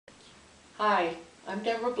Hi, I'm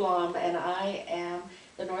Deborah Blum, and I am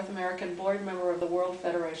the North American board member of the World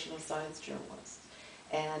Federation of Science Journalists.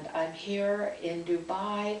 And I'm here in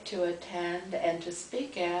Dubai to attend and to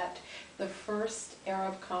speak at the first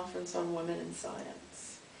Arab Conference on Women in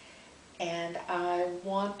Science. And I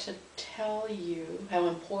want to tell you how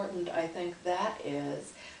important I think that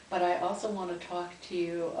is, but I also want to talk to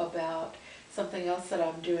you about something else that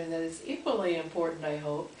I'm doing that is equally important, I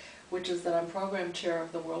hope, which is that I'm program chair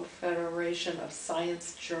of the World Federation of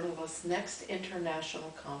Science Journalists' next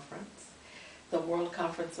international conference, the World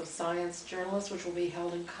Conference of Science Journalists, which will be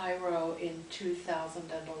held in Cairo in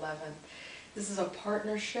 2011. This is a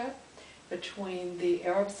partnership between the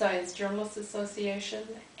Arab Science Journalists Association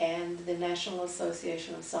and the National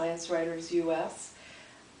Association of Science Writers US,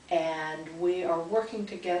 and we are working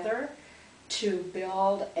together to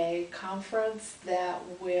build a conference that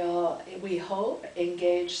will, we hope,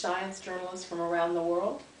 engage science journalists from around the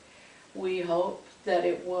world. We hope that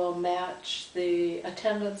it will match the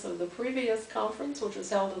attendance of the previous conference, which was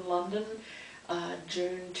held in London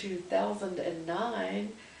June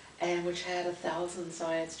 2009, and which had 1,000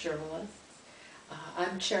 science journalists.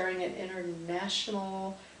 I'm chairing an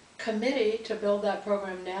international committee to build that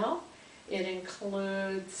program now. It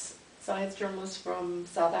includes science journalists from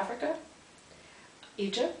South Africa,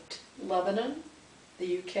 Egypt, Lebanon,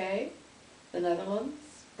 the UK, the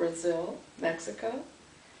Netherlands, Brazil, Mexico.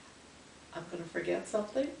 I'm going to forget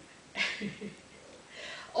something.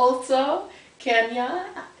 Also, Kenya,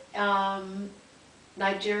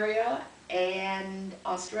 Nigeria, and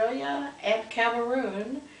Australia, and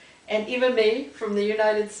Cameroon, and even me from the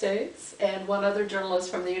United States, and one other journalist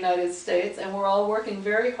from the United States, and we're all working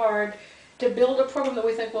very hard to build a program that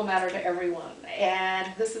we think will matter to everyone.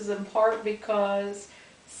 And this is in part because,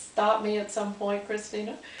 stop me at some point,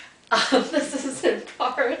 Christina, this is in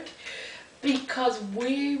part because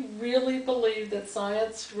we really believe that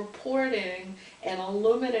science reporting and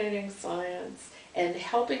illuminating science and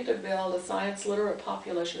helping to build a science literate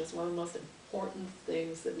population is one of the most important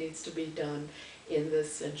things that needs to be done in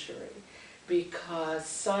this century. Because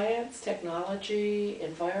science, technology,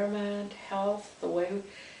 environment, health, the way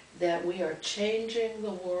that we are changing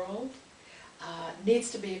the world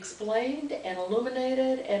needs to be explained and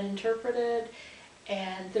illuminated and interpreted,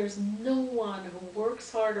 and there's no one who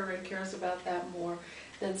works harder and cares about that more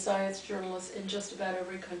than science journalists in just about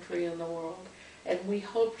every country in the world. And we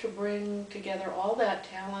hope to bring together all that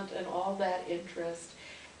talent and all that interest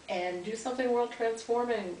and do something world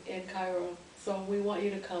transforming in Cairo. So we want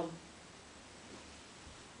you to come.